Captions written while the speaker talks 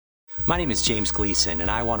My name is James Gleason, and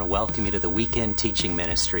I want to welcome you to the weekend teaching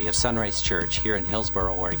ministry of Sunrise Church here in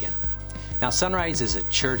Hillsboro, Oregon. Now, Sunrise is a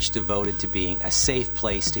church devoted to being a safe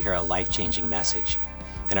place to hear a life-changing message.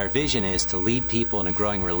 And our vision is to lead people in a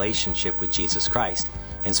growing relationship with Jesus Christ.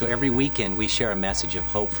 And so every weekend we share a message of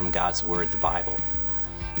hope from God's Word, the Bible.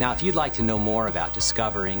 Now, if you'd like to know more about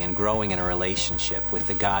discovering and growing in a relationship with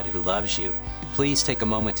the God who loves you, please take a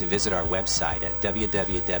moment to visit our website at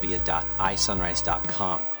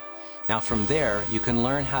www.isunrise.com. Now, from there, you can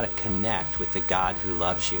learn how to connect with the God who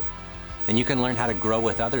loves you. Then you can learn how to grow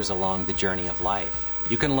with others along the journey of life.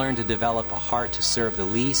 You can learn to develop a heart to serve the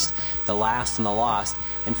least, the last, and the lost.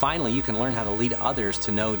 And finally, you can learn how to lead others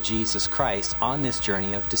to know Jesus Christ on this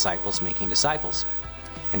journey of disciples making disciples.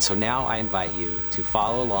 And so now I invite you to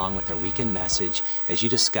follow along with our weekend message as you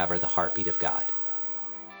discover the heartbeat of God.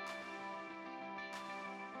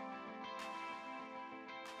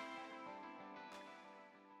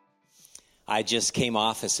 I just came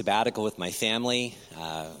off a sabbatical with my family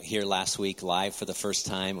here last week live for the first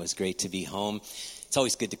time. It was great to be home. It's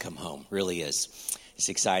always good to come home, really is. It's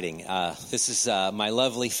exciting. This is my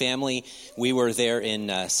lovely family. We were there in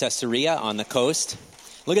Caesarea on the coast.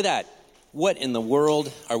 Look at that. What in the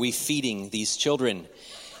world are we feeding these children?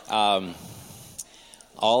 They're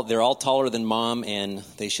all taller than Mom, and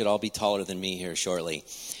they should all be taller than me here shortly.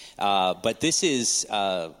 But this is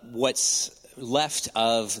what's left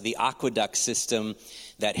of the aqueduct system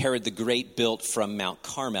that Herod the Great built from Mount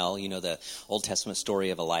Carmel, you know, the Old Testament story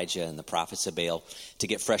of Elijah and the prophets of Baal, to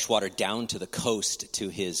get fresh water down to the coast to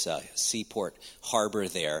his seaport harbor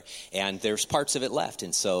there. And there's parts of it left,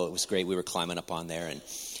 and so it was great. We were climbing up on there, and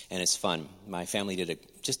it's fun. My family did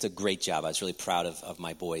just a great job. I was really proud of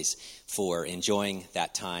my boys for enjoying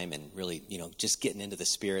that time and really, just getting into the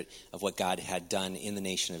spirit of what God had done in the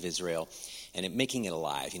nation of Israel and making it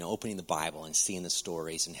alive, opening the Bible and seeing the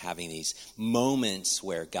stories and having these moments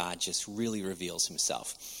where God just really reveals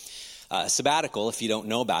himself. Sabbatical, if you don't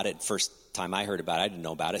know about it, first time I heard about it, I didn't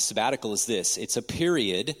know about it. Sabbatical is this. It's a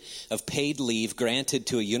period of paid leave granted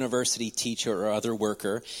to a university teacher or other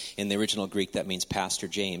worker. In the original Greek, that means Pastor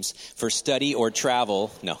James, for study or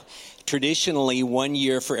travel. No, traditionally 1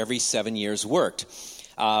 year for every 7 years worked.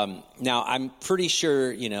 Now, I'm pretty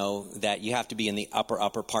sure, that you have to be in the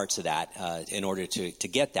upper parts of that in order to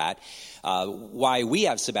get that. Why we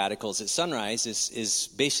have sabbaticals at Sunrise is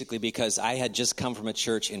basically because I had just come from a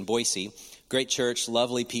church in Boise. Great church,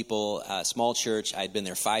 lovely people, small church. I'd been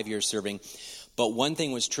there 5 years serving. But one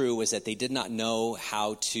thing was true was that they did not know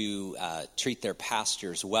how to treat their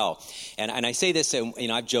pastors well. And I say this,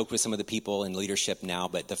 I've joked with some of the people in leadership now,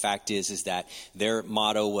 but the fact is that their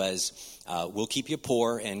motto was, we'll keep you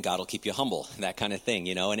poor and God will keep you humble, that kind of thing,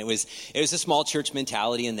 And it was a small church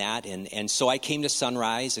mentality in that. And so I came to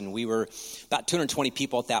Sunrise, and we were about 220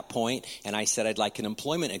 people at that point, and I said I'd like an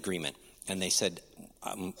employment agreement. And they said,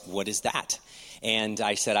 what is that? And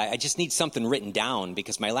I said, I just need something written down,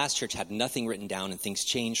 because my last church had nothing written down, and things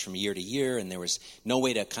changed from year to year, and there was no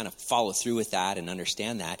way to kind of follow through with that and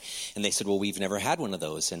understand that. And they said, well, we've never had one of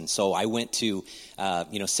those. And so I went to,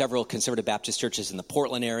 several conservative Baptist churches in the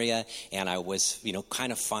Portland area, and I was,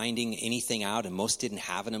 kind of finding anything out, and most didn't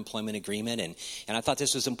have an employment agreement. And I thought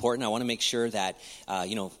this was important. I want to make sure that,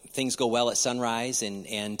 things go well at Sunrise.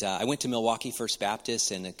 And I went to Milwaukee First Baptist,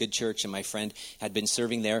 and a good church, and my friend had been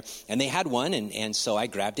serving there, and they had one, and so I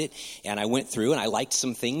grabbed it, and I went through, and I liked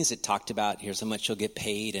some things. It talked about, here's how much you'll get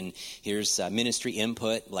paid, and here's ministry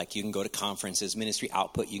input, like you can go to conferences, ministry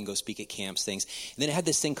output, you can go speak at camps, things. And then it had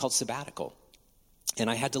this thing called sabbatical, and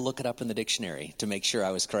I had to look it up in the dictionary to make sure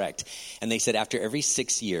I was correct. And they said after every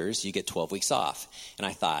 6 years, you get 12 weeks off. And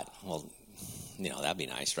I thought, well, that'd be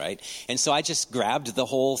nice, right? And so I just grabbed the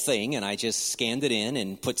whole thing, and I just scanned it in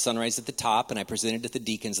and put Sunrise at the top, and I presented it to the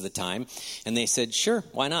deacons at the time, and they said, sure,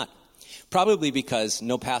 why not? Probably because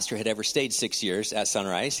no pastor had ever stayed 6 years at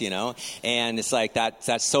Sunrise, and it's like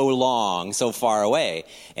that's so long, so far away.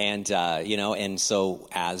 And, and so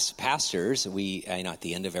as pastors, we, at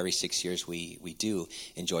the end of every 6 years, we do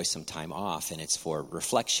enjoy some time off, and it's for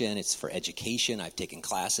reflection, it's for education. I've taken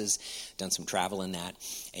classes, done some travel in that,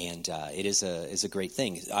 and it is a great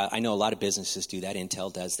thing. I know a lot of businesses do that.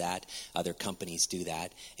 Intel does that. Other companies do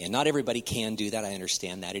that. And not everybody can do that. I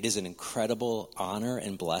understand that. It is an incredible honor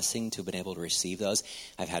and blessing to have been able to receive those.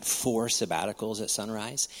 I've had 4 sabbaticals at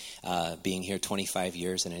Sunrise, being here 25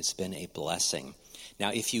 years, and it's been a blessing.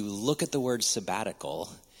 Now, if you look at the word sabbatical,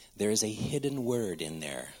 there is a hidden word in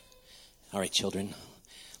there. All right, children,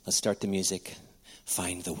 let's start the music.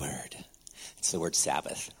 Find the word. It's the word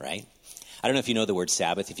Sabbath, right? I don't know if you know the word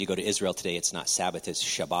Sabbath. If you go to Israel today, it's not Sabbath, it's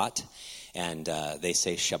Shabbat. And they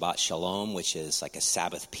say Shabbat Shalom, which is like a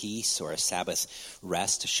Sabbath peace or a Sabbath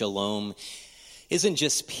rest. Shalom isn't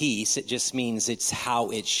just peace, it just means it's how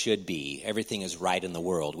it should be. Everything is right in the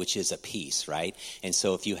world, which is a peace, right? And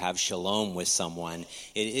so if you have shalom with someone,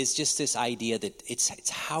 it is just this idea that it's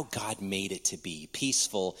how God made it to be,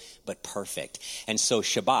 peaceful but perfect. And so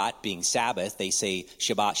Shabbat, being Sabbath, they say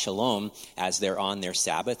Shabbat Shalom as they're on their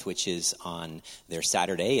Sabbath, which is on their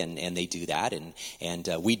Saturday, and they do that. And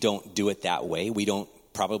we don't do it that way. We don't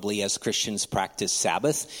probably as Christians practice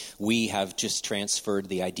Sabbath. We have just transferred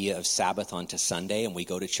the idea of Sabbath onto Sunday and we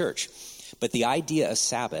go to church. But the idea of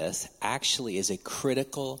Sabbath actually is a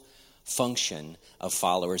critical function of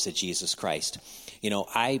followers of Jesus Christ. You know,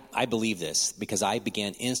 I believe this because I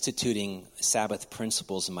began instituting Sabbath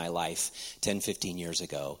principles in my life 10, 15 years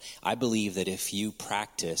ago. I believe that if you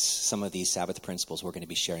practice some of these Sabbath principles we're going to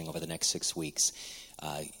be sharing over the next 6 weeks,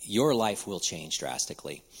 your life will change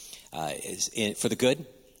drastically. For the good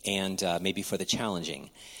and maybe for the challenging.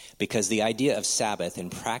 Because the idea of Sabbath and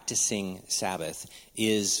practicing Sabbath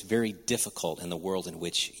is very difficult in the world in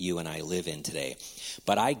which you and I live in today.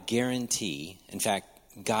 But I guarantee, in fact,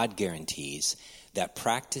 God guarantees, that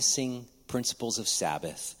practicing principles of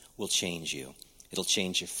Sabbath will change you. It'll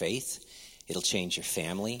change your faith. It'll change your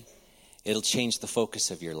family. It'll change the focus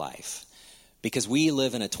of your life. Because we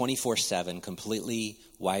live in a 24/7, completely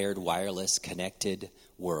wired, wireless, connected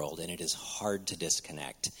world, and it is hard to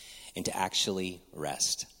disconnect and to actually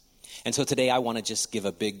rest. And so today I want to just give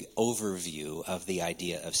a big overview of the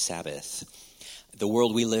idea of Sabbath. The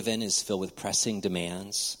world we live in is filled with pressing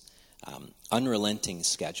demands, unrelenting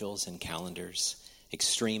schedules and calendars,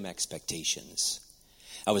 extreme expectations.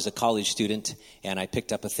 I was a college student, and I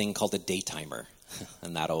picked up a thing called a day timer.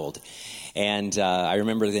 I'm not old. And I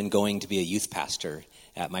remember then going to be a youth pastor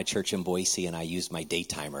at my church in Boise, and I used my day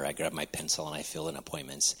timer. I grabbed my pencil, and I filled in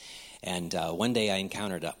appointments. And one day I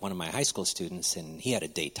encountered one of my high school students, and he had a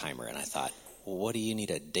day timer. And I thought, well, what do you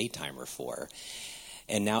need a day timer for?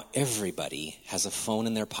 And now everybody has a phone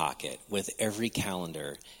in their pocket with every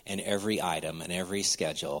calendar and every item and every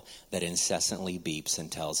schedule that incessantly beeps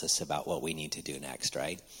and tells us about what we need to do next,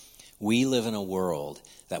 right? We live in a world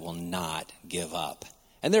that will not give up.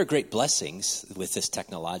 And there are great blessings with this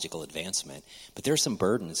technological advancement, but there are some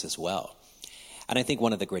burdens as well. And I think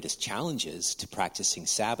one of the greatest challenges to practicing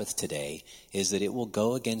Sabbath today is that it will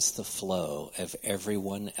go against the flow of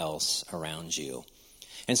everyone else around you.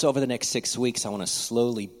 And so over the next 6 weeks, I want to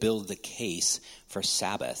slowly build the case for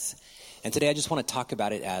Sabbath. And today I just want to talk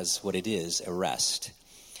about it as what it is, a rest.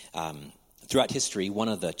 Throughout history, one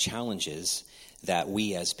of the challenges that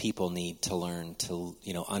we as people need to learn to,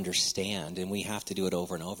 understand, and we have to do it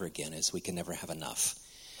over and over again, is we can never have enough.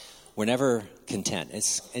 We're never content.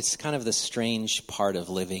 It's kind of the strange part of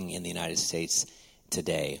living in the United States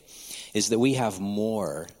today, is that we have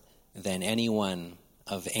more than anyone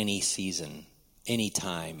of any season, any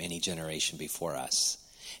time, any generation before us.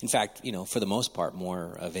 In fact, for the most part,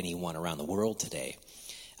 more of anyone around the world today.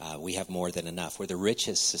 We have more than enough. We're the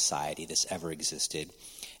richest society that's ever existed,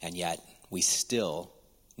 and yet we still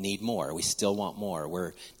need more. We still want more.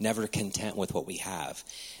 We're never content with what we have.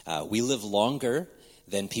 We live longer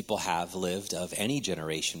than people have lived of any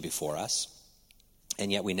generation before us,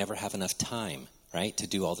 and yet we never have enough time, right, to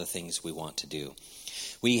do all the things we want to do.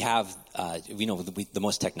 We have, the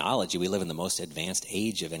most technology. We live in the most advanced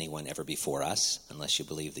age of anyone ever before us, unless you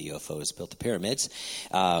believe the UFOs built the pyramids.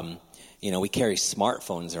 We carry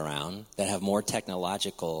smartphones around that have more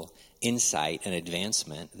technological insight and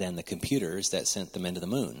advancement than the computers that sent them into the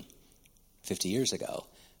moon 50 years ago.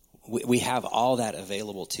 We have all that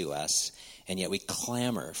available to us, and yet we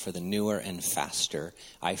clamor for the newer and faster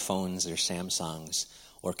iPhones or Samsungs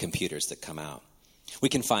or computers that come out. We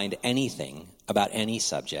can find anything about any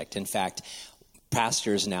subject. In fact,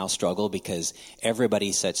 pastors now struggle because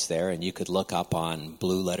everybody sits there, and you could look up on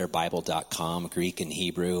blueletterbible.com, Greek and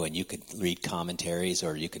Hebrew, and you could read commentaries,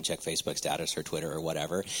 or you can check Facebook status or Twitter or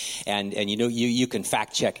whatever. And you can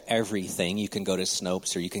fact check everything. You can go to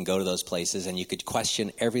Snopes, or you can go to those places, and you could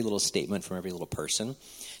question every little statement from every little person.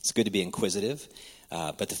 It's good to be inquisitive.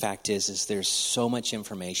 But the fact is there's so much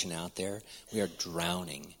information out there. We are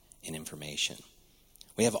drowning in information.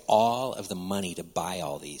 We have all of the money to buy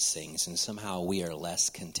all these things, and somehow we are less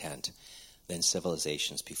content than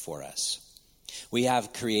civilizations before us. We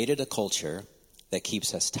have created a culture that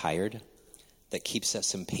keeps us tired, that keeps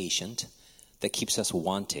us impatient, that keeps us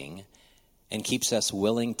wanting, and keeps us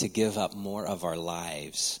willing to give up more of our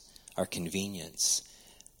lives, our convenience,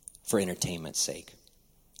 for entertainment's sake.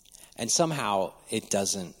 And somehow it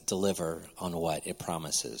doesn't deliver on what it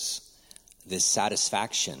promises. This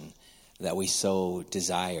satisfaction that we so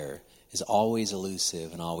desire is always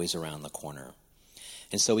elusive and always around the corner.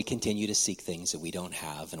 And so we continue to seek things that we don't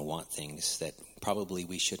have and want things that probably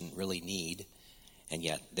we shouldn't really need, and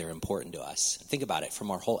yet they're important to us. Think about it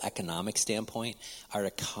from our whole economic standpoint. Our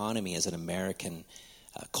economy as an American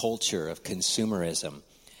culture of consumerism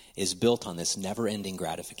is built on this never-ending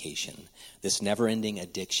gratification, this never-ending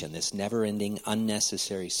addiction, this never-ending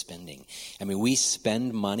unnecessary spending. I mean, we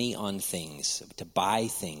spend money on things, to buy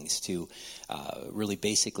things, to really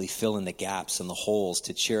basically fill in the gaps and the holes,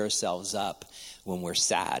 to cheer ourselves up when we're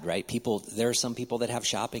sad, right? There are some people that have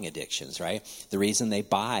shopping addictions, right? The reason they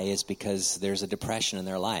buy is because there's a depression in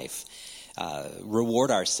their life.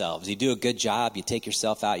 Reward ourselves. You do a good job, you take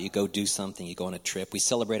yourself out, you go do something, you go on a trip. We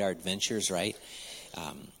celebrate our adventures, right?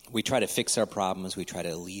 We try to fix our problems. We try to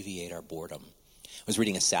alleviate our boredom. I was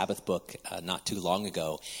reading a Sabbath book not too long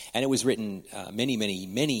ago, and it was written many, many,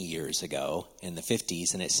 many years ago in the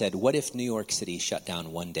 50s, and it said, what if New York City shut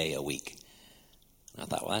down one day a week? And I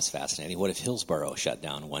thought, well, that's fascinating. What if Hillsborough shut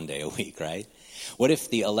down one day a week, right? What if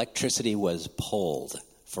the electricity was pulled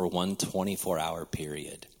for one 24-hour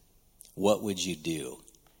period? What would you do?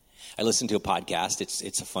 I listened to a podcast.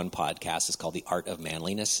 It's a fun podcast. It's called The Art of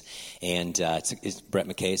Manliness, and it's Brett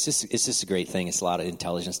McKay. It's just a great thing. It's a lot of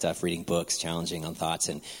intelligent stuff, reading books, challenging on thoughts.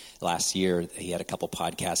 And last year, he had a couple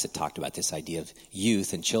podcasts that talked about this idea of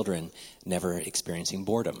youth and children never experiencing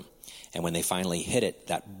boredom. And when they finally hit it,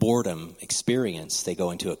 that boredom experience, they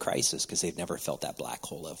go into a crisis because they've never felt that black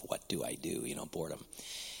hole of what do I do, boredom.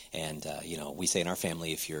 And, we say in our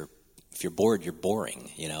family, if you're bored, you're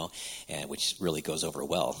boring, and which really goes over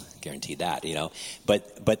well, guaranteed that,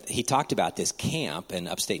 But he talked about this camp in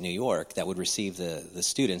upstate New York that would receive the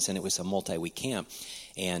students, and it was a multi-week camp,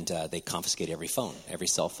 and they confiscate every phone, every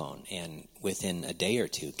cell phone, and within a day or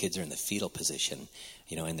two, kids are in the fetal position,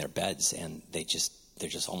 in their beds, and they're just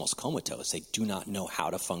almost comatose. They do not know how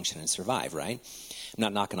to function and survive, right? I'm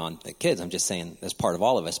not knocking on the kids. I'm just saying that's part of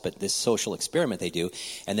all of us. But this social experiment they do,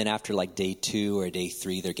 and then after like day 2 or day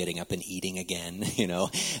 3, they're getting up and eating again.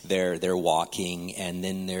 They're walking, and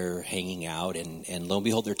then they're hanging out, and lo and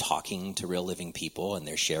behold, they're talking to real living people, and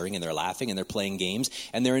they're sharing, and they're laughing, and they're playing games,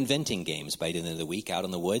 and they're inventing games by the end of the week out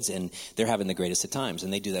in the woods, and they're having the greatest of times.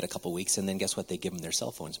 And they do that a couple weeks, and then guess what? They give them their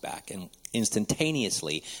cell phones back, and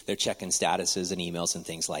instantaneously they're checking statuses and emails and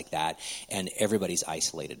things like that, and everybody's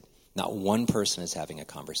isolated. Not one person is having a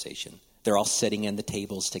conversation. They're all sitting in the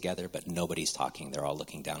tables together, but nobody's talking. They're all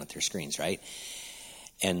looking down at their screens, right?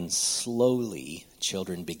 And slowly,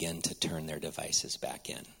 children begin to turn their devices back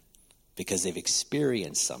in because they've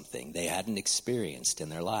experienced something they hadn't experienced in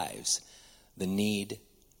their lives, the need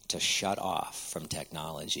to shut off from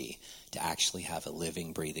technology, to actually have a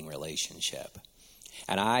living, breathing relationship.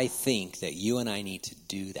 And I think that you and I need to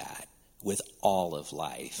do that with all of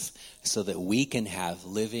life so that we can have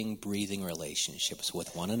living, breathing relationships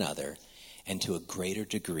with one another and to a greater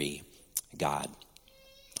degree, God.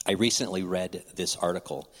 I recently read this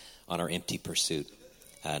article on our empty pursuit.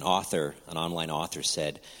 An online author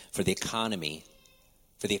said, for the economy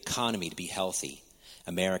to be healthy,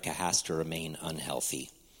 America has to remain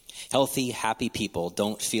unhealthy. Healthy, happy people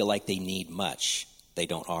don't feel like they need much they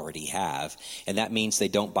don't already have, and that means they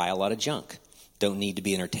don't buy a lot of junk, don't need to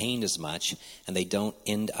be entertained as much, and they don't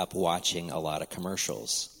end up watching a lot of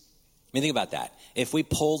commercials. I mean, think about that. If we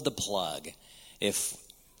pulled the plug, if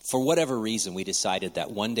for whatever reason we decided that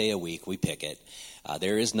one day a week, we pick it,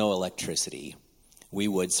 there is no electricity, we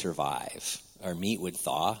would survive. Our meat would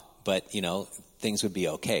thaw, but, things would be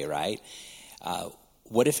okay, right?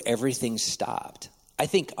 What if everything stopped? I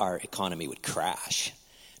think our economy would crash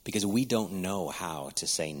because we don't know how to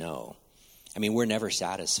say no. I mean, we're never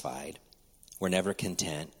satisfied. We're never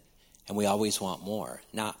content, and we always want more.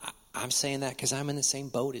 Now, I'm saying that because I'm in the same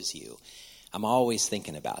boat as you. I'm always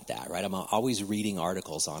thinking about that, right? I'm always reading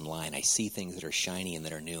articles online. I see things that are shiny and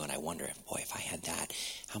that are new, and I wonder, if I had that,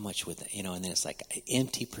 how much would that, and then it's like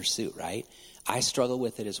empty pursuit, right? I struggle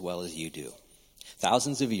with it as well as you do.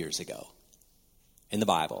 Thousands of years ago, in the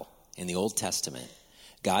Bible, in the Old Testament,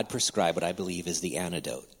 God prescribed what I believe is the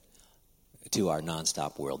antidote to our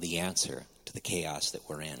nonstop world, the answer to the chaos that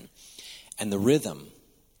we're in. And the rhythm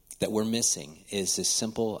that we're missing is this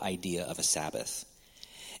simple idea of a Sabbath.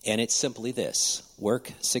 And it's simply this: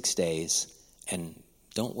 work 6 days and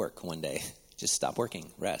don't work one day. Just stop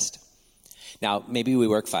working, rest. Now, maybe we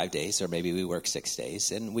work 5 days or maybe we work 6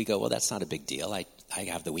 days and we go, well, that's not a big deal. I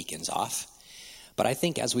have the weekends off. But I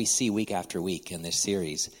think as we see week after week in this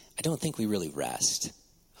series, I don't think we really rest.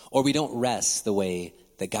 Or we don't rest the way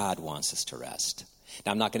that God wants us to rest.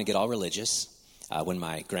 Now, I'm not going to get all religious. When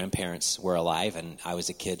my grandparents were alive and I was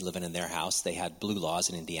a kid living in their house, they had blue laws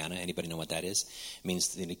in Indiana. Anybody know what that is? It means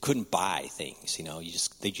that you couldn't buy things.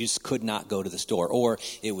 They just could not go to the store, or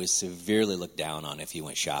it was severely looked down on if you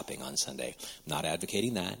went shopping on Sunday. I'm not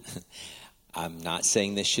advocating that. I'm not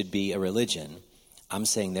saying this should be a religion. I'm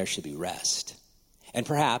saying there should be rest. And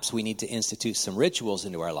perhaps we need to institute some rituals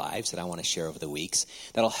into our lives that I want to share over the weeks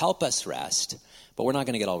that'll help us rest, but we're not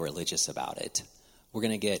going to get all religious about it. We're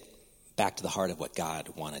going to get back to the heart of what God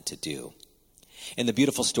wanted to do. In the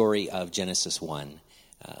beautiful story of Genesis 1,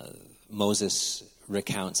 Moses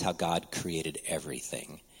recounts how God created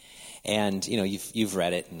everything. And, you've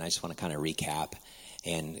read it, and I just want to kind of recap.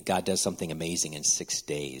 And God does something amazing in 6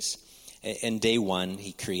 days. In day 1,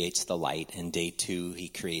 he creates the light. In day 2, he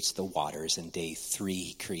creates the waters. In day 3,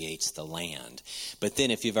 he creates the land. But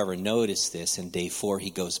then if you've ever noticed this, in day 4,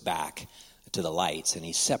 he goes back to the lights, and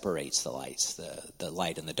he separates the lights, the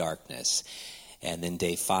light and the darkness. And then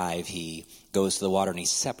day 5, he goes to the water, and he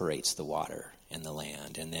separates the water and the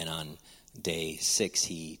land. And then on day 6,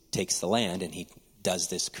 he takes the land, and he does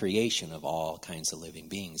this creation of all kinds of living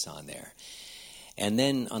beings on there. And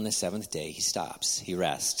then on the 7th day, he stops. He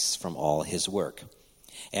rests from all his work.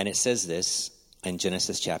 And it says this in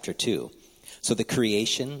Genesis chapter 2. So the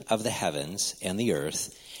creation of the heavens and the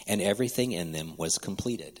earth and everything in them was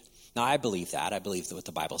completed. Now, I believe that. I believe that what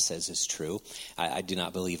the Bible says is true. I do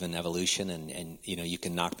not believe in evolution, and you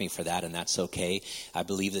can knock me for that, and that's okay. I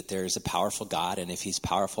believe that there is a powerful God, and if he's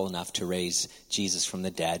powerful enough to raise Jesus from the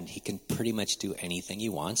dead, he can pretty much do anything he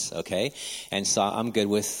wants, okay? And so I'm good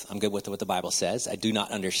with what the Bible says. I do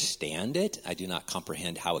not understand it. I do not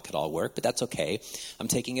comprehend how it could all work, but that's okay. I'm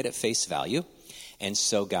taking it at face value. And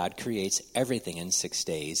so God creates everything in 6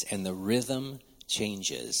 days, and the rhythm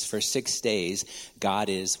changes. For 6 days, God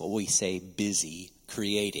is what we say busy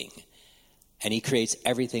creating. And he creates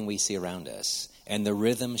everything we see around us. And the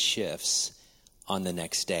rhythm shifts on the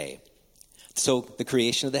next day. So the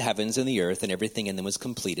creation of the heavens and the earth and everything in them was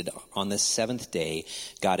completed. On the 7th day,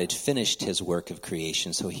 God had finished his work of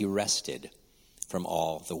creation, so he rested from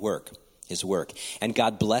all the work. His work. And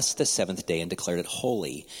God blessed the 7th day and declared it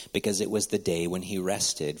holy, because it was the day when he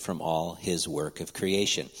rested from all his work of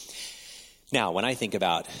creation. Now, when I think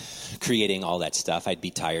about creating all that stuff, I'd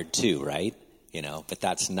be tired too, right? But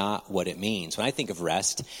that's not what it means. When I think of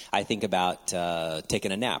rest, I think about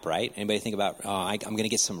taking a nap, right? Anybody think about, I'm going to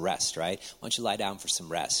get some rest, right? Why don't you lie down for some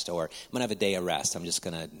rest? Or I'm going to have a day of rest. I'm just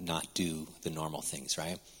going to not do the normal things,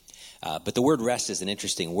 right? But the word rest is an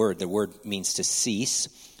interesting word. The word means to cease,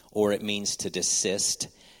 or it means to desist.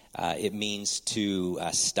 It means to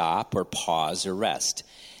stop or pause or rest.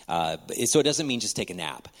 So it doesn't mean just take a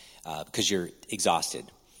nap because you're exhausted.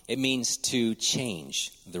 It means to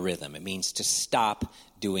change the rhythm. It means to stop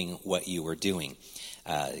doing what you were doing.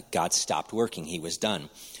 God stopped working. He was done.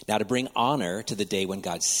 Now, to bring honor to the day when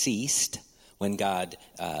God ceased, when God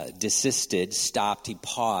desisted, stopped, he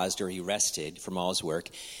paused, or he rested from all his work,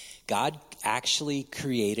 God actually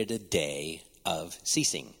created a day of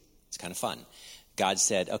ceasing. It's kind of fun. God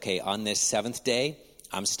said, okay, on this 7th day,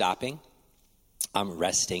 I'm stopping. I'm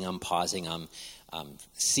resting. I'm pausing. I'm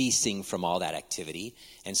ceasing from all that activity.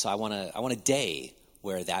 And so I want a day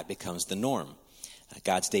where that becomes the norm.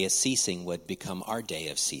 God's day of ceasing would become our day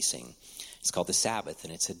of ceasing. It's called the Sabbath,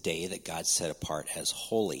 and it's a day that God set apart as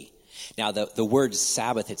holy. Now, the word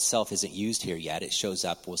Sabbath itself isn't used here yet. It shows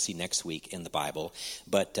up, we'll see next week in the Bible.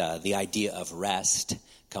 But the idea of rest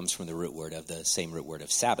comes from the same root word of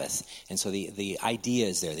Sabbath. And so the idea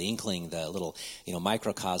is there, the inkling, the little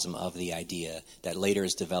microcosm of the idea that later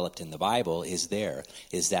is developed in the Bible is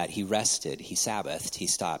that he rested, he Sabbathed, he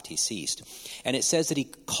stopped, he ceased. And it says that he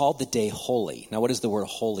called the day holy. Now, what does the word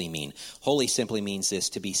holy mean? Holy simply means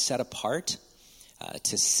this, to be set apart,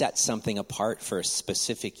 to set something apart for a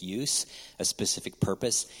specific use, a specific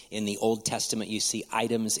purpose. In the Old Testament, you see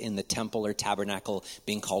items in the temple or tabernacle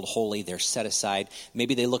being called holy. They're set aside.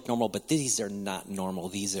 Maybe they look normal, but these are not normal.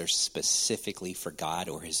 These are specifically for God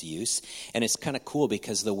or his use. And it's kind of cool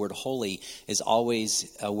because the word holy is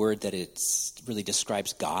always a word that it really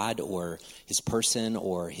describes God or his person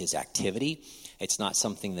or his activity. It's not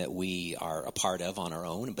something that we are a part of on our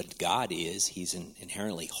own, but God is. He's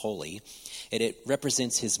inherently holy. And it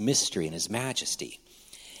represents his mystery and his majesty.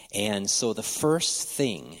 And so the first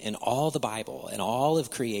thing in all the Bible and all of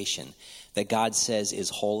creation that God says is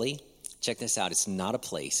holy, check this out, it's not a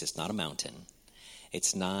place, it's not a mountain.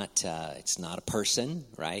 It's not a person,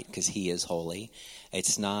 right? Because he is holy.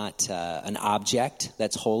 It's not an object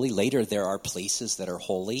that's holy. Later, there are places that are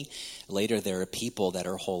holy. Later, there are people that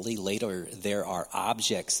are holy. Later, there are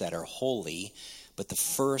objects that are holy. But the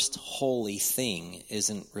first holy thing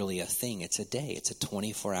isn't really a thing. It's a day. It's a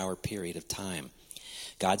 24-hour period of time.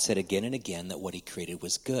 God said again and again that what he created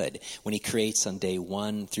was good. When he creates on day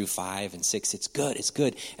 1 through 5 and 6, it's good, it's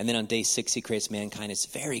good. And then on day 6, he creates mankind, it's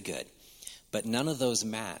very good. But none of those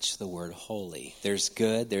match the word holy. There's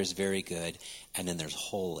good, there's very good, and then there's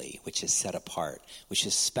holy, which is set apart, which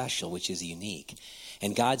is special, which is unique.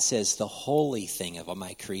 And God says the holy thing of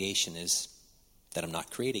my creation is that I'm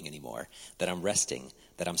not creating anymore, that I'm resting,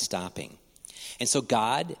 that I'm stopping. And so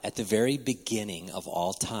God, at the very beginning of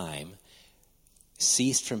all time,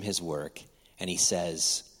 ceased from his work, and he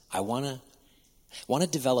says, I want to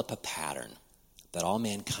develop a pattern that all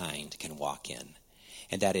mankind can walk in,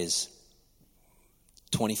 and that is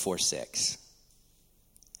 24/6.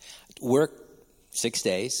 Work 6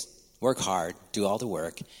 days, work hard, do all the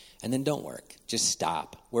work, and then don't work. Just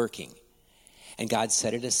stop working. And God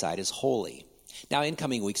set it aside as holy. Now, in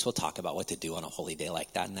coming weeks, we'll talk about what to do on a holy day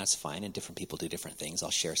like that, and that's fine, and different people do different things. I'll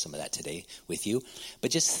share some of that today with you.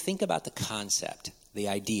 But just think about the concept, the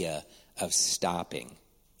idea of stopping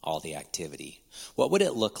all the activity. What would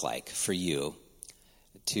it look like for you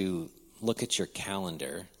to look at your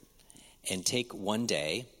calendar and take one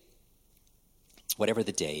day, whatever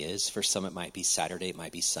the day is? For some, it might be Saturday, it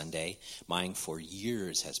might be Sunday. Mine for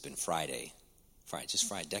years has been Friday.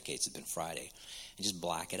 Decades have been Friday. And just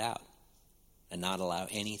black it out and not allow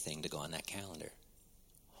anything to go on that calendar.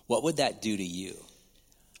 What would that do to you?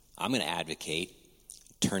 I'm going to advocate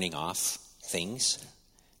turning off things,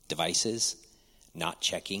 devices, not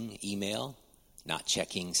checking email, not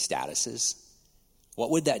checking statuses.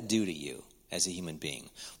 What would that do to you as a human being?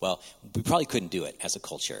 Well, we probably couldn't do it as a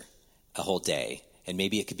culture a whole day, and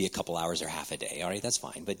maybe it could be a couple hours or half a day. All right, that's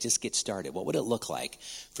fine, but just get started. What would it look like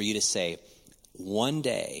for you to say, one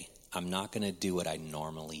day I'm not going to do what I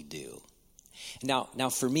normally do? Now,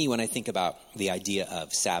 for me, when I think about the idea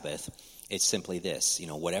of Sabbath, it's simply this: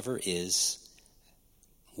 whatever is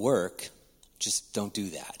work, just don't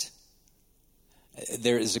do that.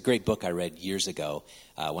 There is a great book I read years ago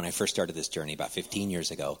when I first started this journey, about 15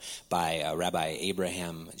 years ago, by Rabbi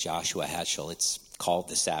Abraham Joshua Heschel. It's called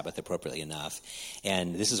The Sabbath, appropriately enough.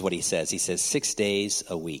 And this is what he says. He says, 6 days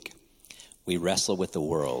a week we wrestle with the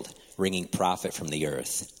world, wringing profit from the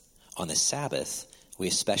earth. On the Sabbath, we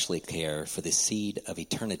especially care for the seed of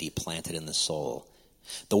eternity planted in the soul.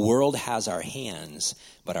 The world has our hands,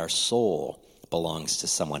 but our soul belongs to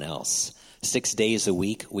someone else. 6 days a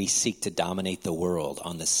week, we seek to dominate the world.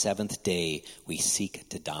 On the seventh day, we seek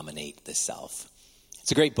to dominate the self.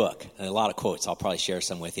 It's a great book, and a lot of quotes. I'll probably share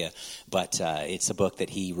some with you, but it's a book that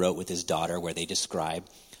he wrote with his daughter where they describe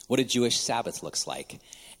what a Jewish Sabbath looks like.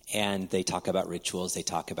 And they talk about rituals. They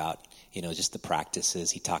talk about, just the practices.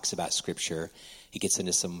 He talks about Scripture. He gets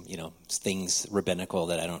into some, things rabbinical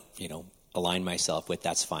that I don't, align myself with.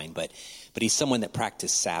 That's fine. But he's someone that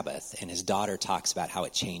practiced Sabbath, and his daughter talks about how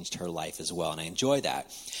it changed her life as well. And I enjoy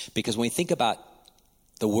that because when we think about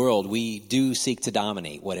the world, we do seek to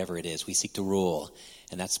dominate whatever it is. We seek to rule,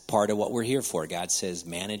 and that's part of what we're here for. God says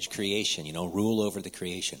manage creation, rule over the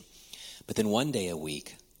creation. But then one day a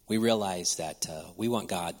week, we realize that we want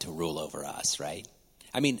God to rule over us, right?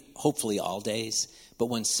 I mean, hopefully all days, but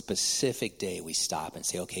one specific day we stop and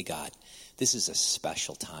say, okay, God, this is a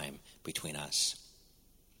special time between us.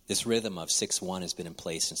 This rhythm of 6-1 has been in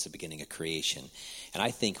place since the beginning of creation, and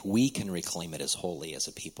I think we can reclaim it as holy as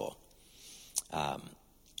a people.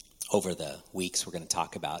 Over the weeks, we're going to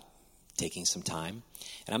talk about taking some time,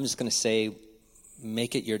 and I'm just going to say,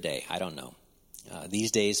 make it your day. I don't know.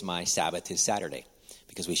 These days, my Sabbath is Saturday.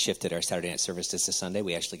 Because we shifted our Saturday night service to Sunday,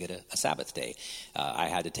 we actually get a Sabbath day. I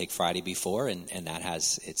had to take Friday before, and that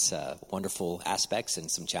has its wonderful aspects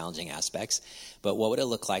and some challenging aspects. But what would it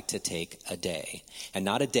look like to take a day? And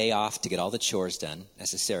not a day off to get all the chores done,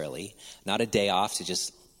 necessarily. Not a day off to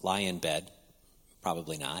just lie in bed.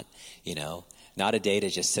 Probably not, Not a day to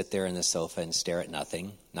just sit there in the sofa and stare at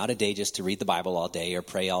nothing. Not a day just to read the Bible all day or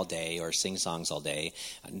pray all day or sing songs all day,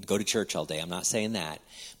 go to church all day. I'm not saying that.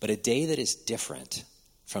 But a day that is different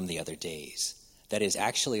from the other days. That is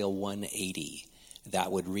actually a 180 that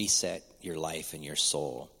would reset your life and your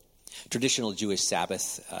soul. Traditional Jewish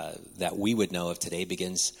Sabbath that we would know of today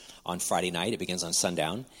begins on Friday night. It begins on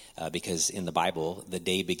sundown because in the Bible, the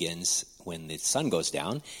day begins when the sun goes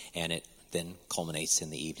down and it then culminates in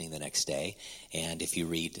the evening the next day. And if you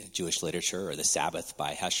read Jewish literature or the Sabbath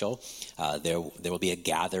by Heschel, there will be a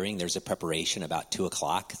gathering. There's a preparation about 2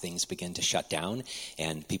 o'clock. Things begin to shut down,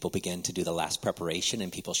 and people begin to do the last preparation,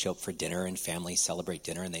 and people show up for dinner, and families celebrate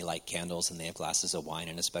dinner, and they light candles, and they have glasses of wine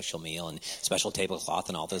and a special meal and special tablecloth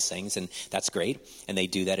and all those things, and that's great. And they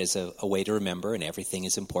do that as a way to remember, and everything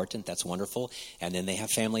is important. That's wonderful. And then they have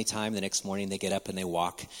family time. The next morning they get up and they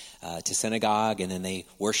walk to synagogue, and then they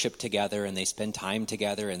worship together, and they spend time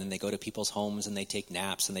together, and then they go to people's homes, and they take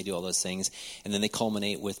naps, and they do all those things, and then they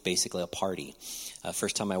culminate with basically a party.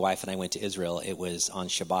 First time my wife and I went to Israel, it was on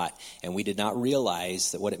Shabbat, and we did not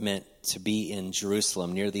realize that what it meant to be in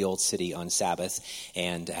Jerusalem near the old city on Sabbath,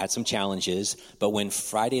 and had some challenges. But when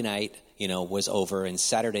Friday night, was over and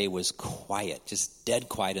Saturday was quiet, just dead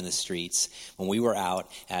quiet in the streets, when we were out,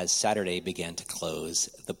 as Saturday began to close,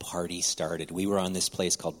 the party started. We were on this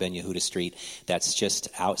place called Ben Yehuda Street that's just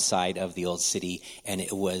outside of the old city, and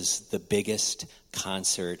it was the biggest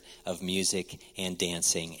concert of music and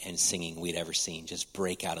dancing and singing we'd ever seen just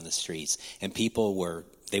break out in the streets. And people were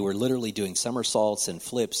literally doing somersaults and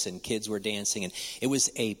flips, and kids were dancing, and it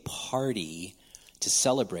was a party to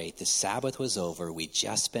celebrate. The Sabbath was over. We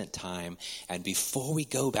just spent time, and before we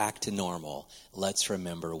go back to normal, let's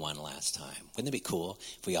remember one last time. Wouldn't it be cool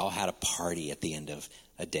if we all had a party at the end of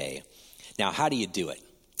a day? Now, how do you do it?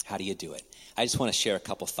 How do you do it? I just want to share a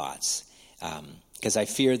couple thoughts, because I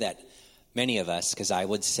fear that many of us, because I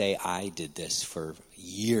would say I did this for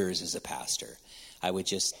years as a pastor, I would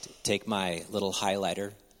just take my little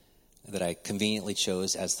highlighter that I conveniently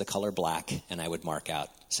chose as the color black, and I would mark out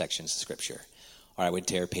sections of Scripture. Or I would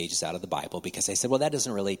tear pages out of the Bible, because I said, well, that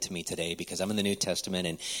doesn't relate to me today because I'm in the New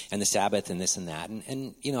Testament and the Sabbath and this and that.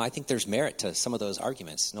 And I think there's merit to some of those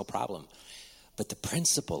arguments, no problem. But the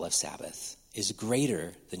principle of Sabbath is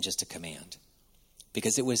greater than just a command,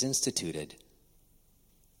 because it was instituted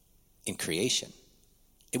in creation.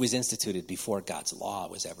 It was instituted before God's law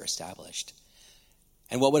was ever established.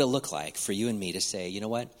 And what would it look like for you and me to say, you know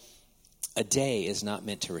what? A day is not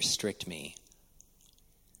meant to restrict me.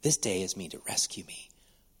 This day is meant to rescue me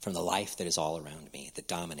from the life that is all around me, that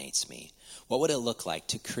dominates me. What would it look like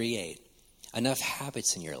to create enough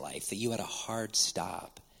habits in your life that you had a hard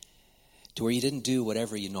stop to where you didn't do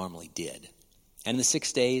whatever you normally did? And in the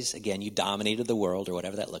 6 days, again, you dominated the world, or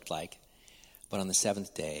whatever that looked like. But on the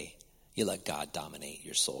seventh day, you let God dominate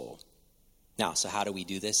your soul. Now, so how do we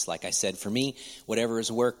do this? Like I said, for me, whatever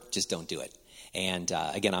is work, just don't do it. And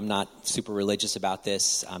again, I'm not super religious about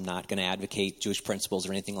this. I'm not going to advocate Jewish principles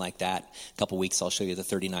or anything like that. A couple weeks, I'll show you the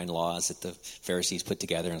 39 laws that the Pharisees put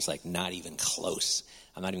together, and it's like not even close.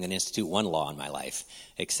 I'm not even going to institute one law in my life,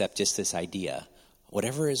 except just this idea.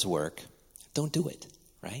 Whatever is work, don't do it,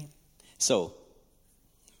 right? So,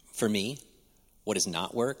 for me, what is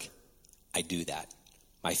not work, I do that.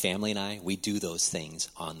 My family and I, we do those things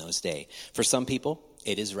on those days. For some people,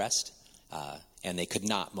 it is rest. And they could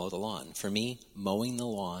not mow the lawn. For me, mowing the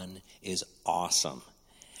lawn is awesome.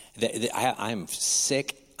 I'm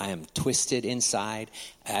sick. I am twisted inside.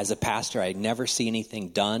 As a pastor, I never see anything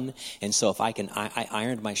done. And so if I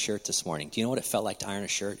ironed my shirt this morning. Do you know what it felt like to iron a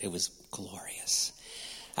shirt? It was glorious.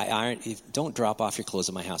 Don't drop off your clothes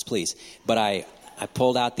at my house, please. But I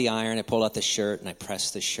pulled out the iron, I pulled out the shirt, and I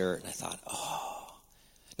pressed the shirt, and I thought,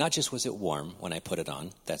 not just was it warm when I put it on,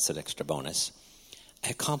 that's an extra bonus, I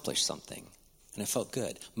accomplished something. And it felt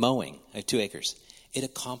good. Mowing. I have 2 acres. It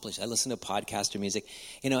accomplished. I listened to podcast or music,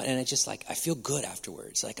 and it just I feel good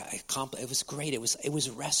afterwards. It was great. It was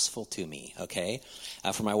restful to me, okay?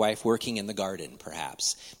 For my wife, working in the garden,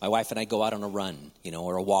 perhaps. My wife and I go out on a run,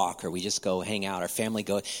 or a walk, or we just go hang out. Our family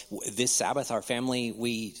go. This Sabbath, our family,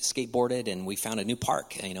 we skateboarded, and we found a new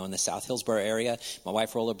park, in the South Hillsborough area. My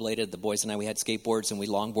wife rollerbladed. The boys and I, we had skateboards, and we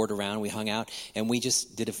longboarded around. We hung out, and we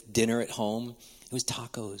just did a dinner at home. It was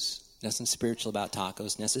tacos. Nothing spiritual about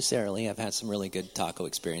tacos necessarily. I've had some really good taco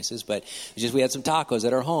experiences, but we had some tacos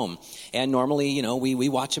at our home. And normally, we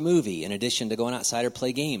watch a movie in addition to going outside or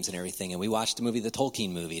play games and everything. And we watched the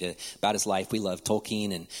Tolkien movie about his life. We love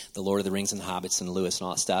Tolkien and the Lord of the Rings and the Hobbits and Lewis and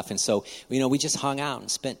all that stuff. And so, we just hung out and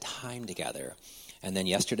spent time together. And then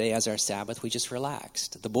yesterday, as our Sabbath, we just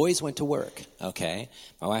relaxed. The boys went to work, okay?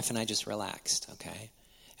 My wife and I just relaxed, okay?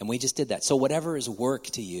 And we just did that. So whatever is work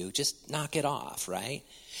to you, just knock it off, right?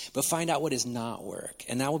 But find out what is not work.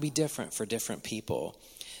 And that will be different for different people.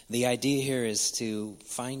 The idea here is to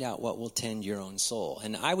find out what will tend your own soul.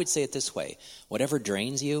 And I would say it this way. Whatever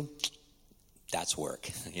drains you, that's work,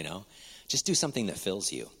 Just do something that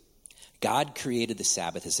fills you. God created the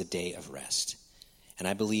Sabbath as a day of rest. And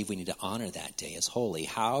I believe we need to honor that day as holy,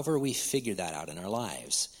 however we figure that out in our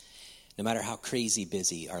lives. no matter how crazy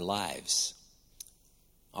busy our lives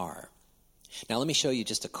are. Now, let me show you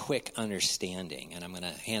just a quick understanding, and I'm going to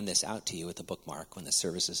hand this out to you with a bookmark when the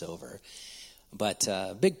service is over. But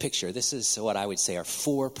big picture, this is what I would say are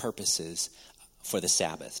 4 purposes for the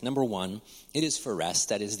Sabbath. Number 1, it is for rest.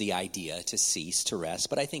 That is the idea, to cease, to rest.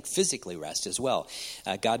 But I think physically rest as well.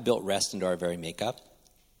 God built rest into our very makeup.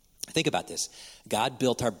 Think about this. God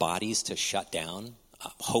built our bodies to shut down,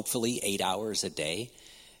 hopefully 8 hours a day.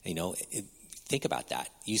 Think about that.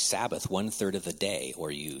 You Sabbath 1/3 of the day, or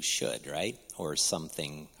you should, right? Or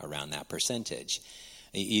something around that percentage.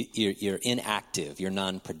 You're inactive. You're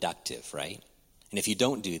non-productive, right? And if you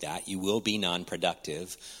don't do that, you will be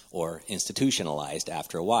non-productive or institutionalized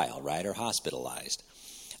after a while, right? Or hospitalized.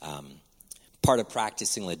 Part of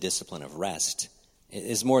practicing the discipline of rest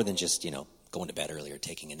is more than just, going to bed early or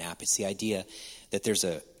taking a nap. It's the idea that there's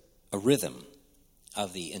a rhythm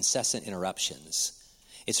of the incessant interruptions.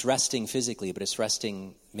 It's resting physically, but it's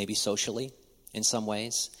resting maybe socially in some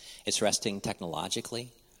ways. It's resting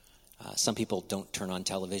technologically. Some people don't turn on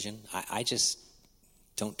television. I just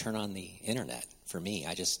don't turn on the internet for me.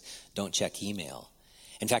 I just don't check email.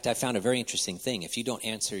 In fact, I found a very interesting thing. If you don't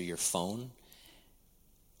answer your phone,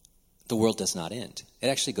 the world does not end. It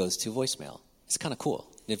actually goes to voicemail. It's kind of cool.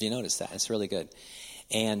 If you notice that, it's really good.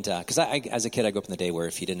 And because as a kid, I grew up in the day where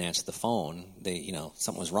if you didn't answer the phone,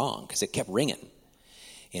 something was wrong because it kept ringing.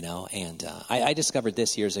 And I discovered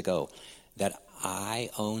this years ago, that I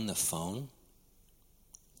own the phone,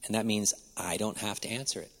 and that means I don't have to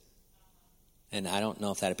answer it. And I don't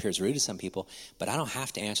know if that appears rude to some people, but I don't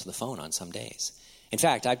have to answer the phone on some days. In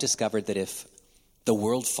fact, I've discovered that if the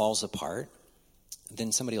world falls apart,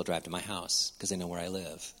 then somebody will drive to my house because they know where I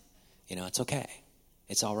live. It's okay.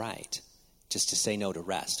 It's all right just to say no to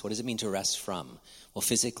rest. What does it mean to rest from? Well,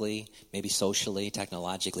 physically, maybe socially,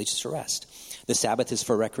 technologically, just to rest. The Sabbath is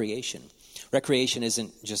for recreation. Recreation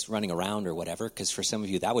isn't just running around or whatever, because for some of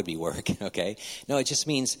you that would be work, okay? No, it just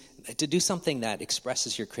means to do something that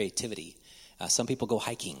expresses your creativity. Some people go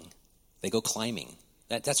hiking. They go climbing.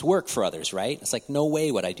 That's work for others, right? It's like, no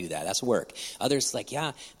way would I do that. That's work. Others like,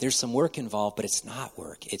 yeah, there's some work involved, but it's not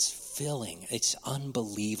work. It's filling. It's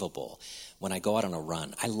unbelievable when I go out on a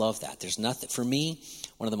run. I love that. There's nothing, for me,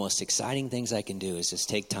 one of the most exciting things I can do is just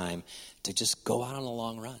take time to just go out on a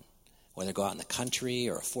long run. Whether go out in the country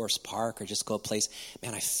or a forest park or just go a place.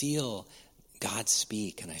 Man, I feel God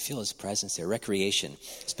speak, and I feel his presence there. Recreation,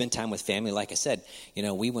 spend time with family. Like I said,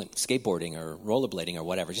 we went skateboarding or rollerblading or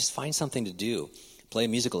whatever. Just find something to do. Play a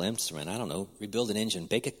musical instrument. I don't know. Rebuild an engine.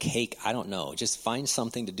 Bake a cake. I don't know. Just find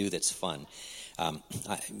something to do that's fun.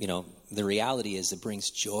 The reality is it brings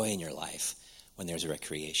joy in your life when there's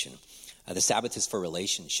recreation. The Sabbath is for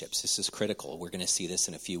relationships. This is critical. We're going to see this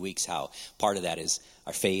in a few weeks, how part of that is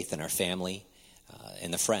our faith and our family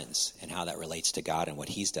and the friends and how that relates to God and what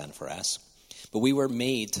he's done for us. But we were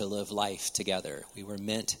made to live life together. We were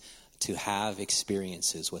meant to have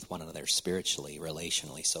experiences with one another spiritually,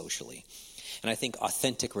 relationally, socially. And I think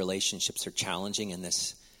authentic relationships are challenging in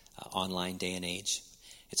this online day and age.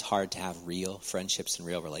 It's hard to have real friendships and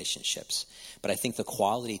real relationships. But I think the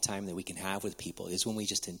quality time that we can have with people is when we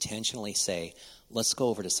just intentionally say, let's go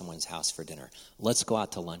over to someone's house for dinner. Let's go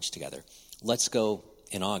out to lunch together. Let's go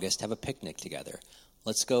in August, have a picnic together.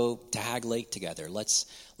 Let's go to Hag Lake together. Let's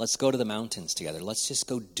go to the mountains together. Let's just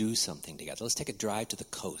go do something together. Let's take a drive to the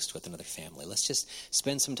coast with another family. Let's just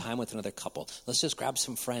spend some time with another couple. Let's just grab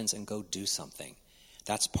some friends and go do something.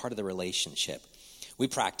 That's part of the relationship. We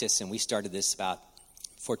practice, and we started this about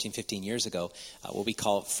 14, 15 years ago, what we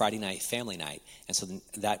call Friday night family night. And so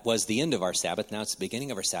that was the end of our Sabbath. Now it's the beginning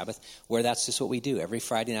of our Sabbath, where that's just what we do. Every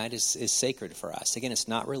Friday night is sacred for us. Again, it's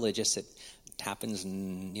not religious. It happens,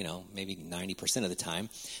 maybe 90% of the time.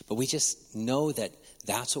 But we just know that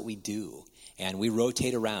that's what we do. And we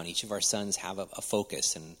rotate around. Each of our sons have a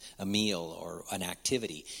focus and a meal or an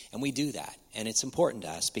activity. And we do that. And it's important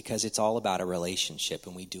to us because it's all about a relationship,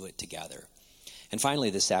 and we do it together. And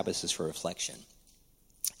finally, the Sabbath is for reflection.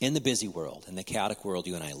 In the busy world, in the chaotic world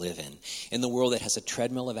you and I live in the world that has a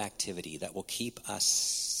treadmill of activity that will keep us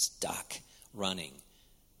stuck running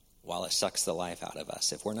while it sucks the life out of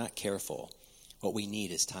us, if we're not careful, what we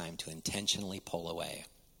need is time to intentionally pull away.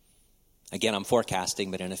 Again, I'm forecasting,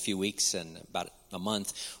 but in a few weeks and about a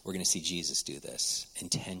month, we're going to see Jesus do this,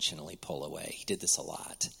 intentionally pull away. He did this a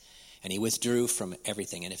lot. And he withdrew from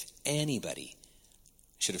everything. And if anybody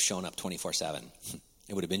should have shown up 24/7,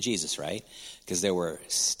 it would have been Jesus, right? Because there were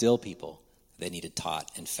still people that needed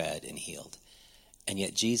taught and fed and healed. And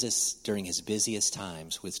yet Jesus, during his busiest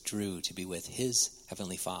times, withdrew to be with his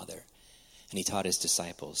heavenly Father. And he taught his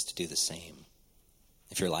disciples to do the same.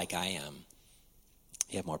 If you're like I am,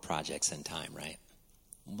 You have more projects than time, right?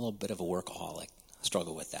 I'm a little bit of a workaholic. I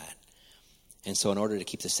struggle with that. And so in order to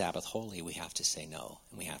keep the Sabbath holy, we have to say no,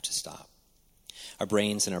 and we have to stop. Our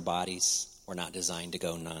brains and our bodies were not designed to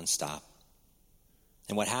go nonstop.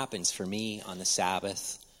 And what happens for me on the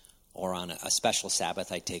Sabbath, or on a special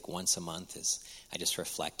Sabbath I take once a month, is I just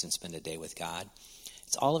reflect and spend a day with God.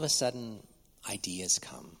 It's all of a sudden ideas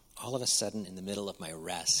come. All of a sudden in the middle of my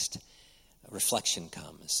rest, reflection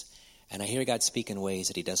comes. And I hear God speak in ways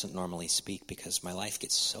that he doesn't normally speak because my life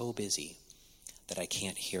gets so busy that I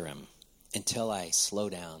can't hear him until I slow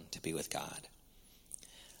down to be with God.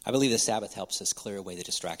 I believe the Sabbath helps us clear away the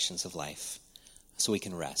distractions of life so we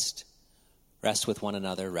can rest. Rest with one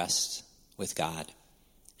another, rest with God,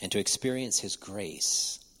 and to experience his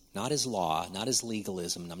grace, not his law, not his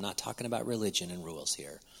legalism. I'm not talking about religion and rules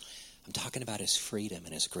here. I'm talking about his freedom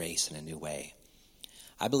and his grace in a new way.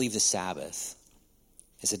 I believe the Sabbath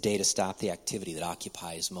is a day to stop the activity that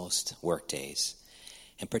occupies most work days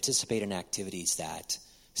and participate in activities that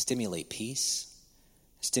stimulate peace,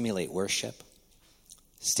 stimulate worship,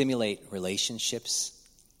 stimulate relationships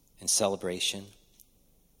and celebration,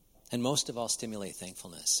 and most of all, stimulate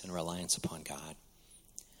thankfulness and reliance upon God.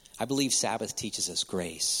 I believe Sabbath teaches us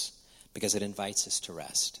grace because it invites us to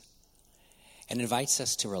rest and invites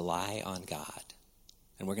us to rely on God.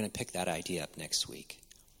 And we're going to pick that idea up next week.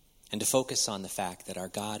 And to focus on the fact that our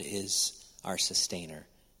God is our sustainer,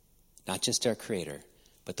 not just our creator,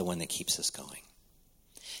 but the one that keeps us going.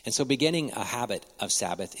 And so beginning a habit of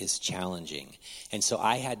Sabbath is challenging. And so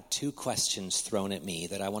I had two questions thrown at me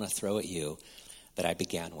that I want to throw at you that I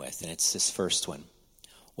began with. And it's this first one.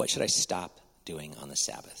 What should I stop doing on the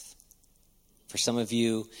Sabbath? For some of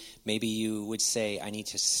you, maybe you would say, I need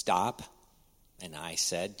to stop, and I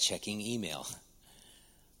said, checking email.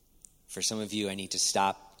 For some of you, I need to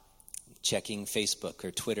stop checking Facebook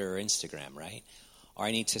or Twitter or Instagram, right? Or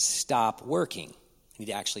I need to stop working. I need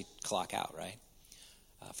to actually clock out, right?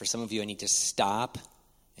 For some of you, I need to stop,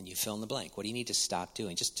 and you fill in the blank. What do you need to stop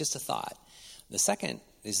doing? Just a thought. The second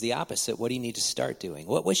is the opposite. What do you need to start doing?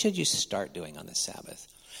 What should you start doing on the Sabbath?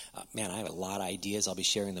 Man, I have a lot of ideas I'll be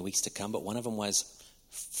sharing in the weeks to come, but one of them was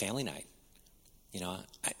family night.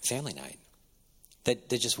 Family night. That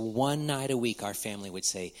just one night a week our family would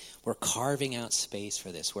say, we're carving out space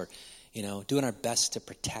for this. We're doing our best to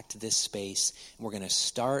protect this space. And we're going to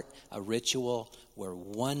start a ritual where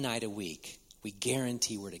one night a week we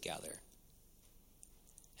guarantee we're together.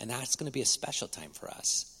 And that's going to be a special time for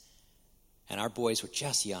us. And our boys were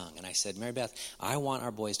just young. And I said, Mary Beth, I want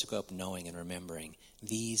our boys to grow up knowing and remembering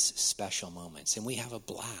these special moments. And we have a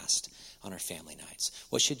blast on our family nights.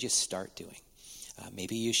 What should you start doing?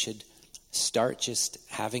 Maybe you should start just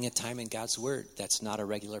having a time in God's Word that's not a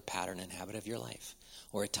regular pattern and habit of your life.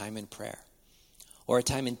 Or a time in prayer. Or a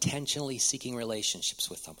time intentionally seeking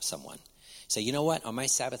relationships with someone. Say, you know what? On my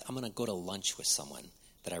Sabbath, I'm going to go to lunch with someone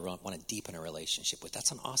that I want to deepen a relationship with.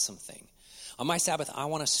 That's an awesome thing. On my Sabbath, I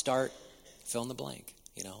want to start fill in the blank.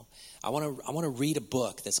 I want to read a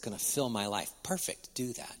book that's going to fill my life. Perfect.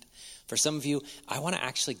 Do that. For some of you, I want to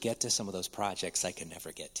actually get to some of those projects I can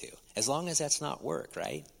never get to. As long as that's not work,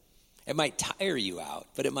 right? It might tire you out,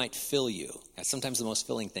 but it might fill you. And sometimes the most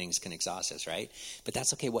filling things can exhaust us, right? But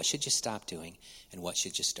that's okay. What should you stop doing and what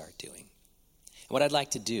should you start doing? And what I'd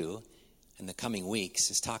like to do in the coming weeks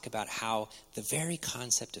is talk about how the very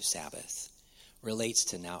concept of Sabbath relates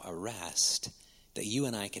to now a rest that you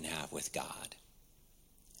and I can have with God.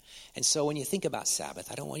 And so when you think about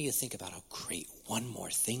Sabbath, I don't want you to think about, oh, great, one more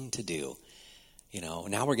thing to do.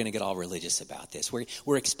 Now we're going to get all religious about this.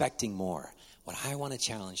 We're expecting more. What I want to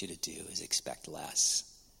challenge you to do is expect less.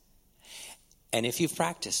 And if you've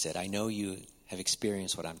practiced it, I know you have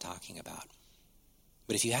experienced what I'm talking about.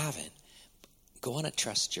 But if you haven't, go on a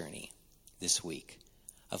trust journey this week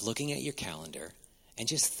of looking at your calendar and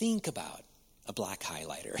just think about a black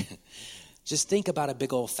highlighter. Just think about a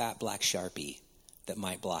big old fat black Sharpie that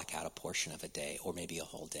might block out a portion of a day or maybe a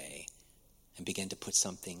whole day and begin to put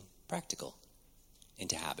something practical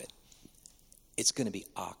into habit. It's going to be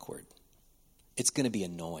awkward. It's going to be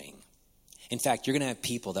annoying. In fact, you're going to have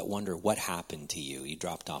people that wonder what happened to you. You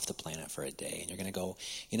dropped off the planet for a day and you're going to go,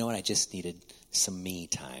 you know what, I just needed some me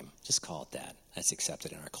time. Just call it that. That's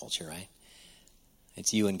accepted in our culture, right?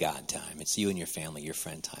 It's you and God time. It's you and your family, your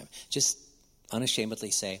friend time. Just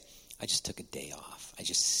unashamedly say, I just took a day off. I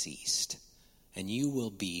just ceased. And you will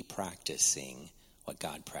be practicing what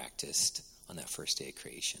God practiced on that first day of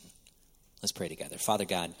creation. Let's pray together. Father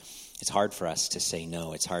God, it's hard for us to say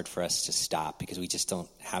no. It's hard for us to stop because we just don't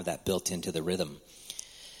have that built into the rhythm.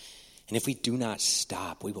 And if we do not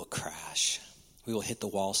stop, we will crash. We will hit the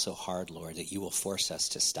wall so hard, Lord, that you will force us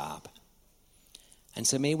to stop. And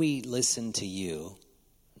so may we listen to you,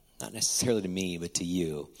 not necessarily to me, but to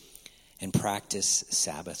you, and practice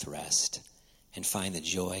Sabbath rest and find the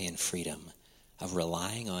joy and freedom of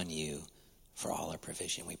relying on you for all our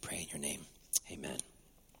provision. We pray in your name. Amen.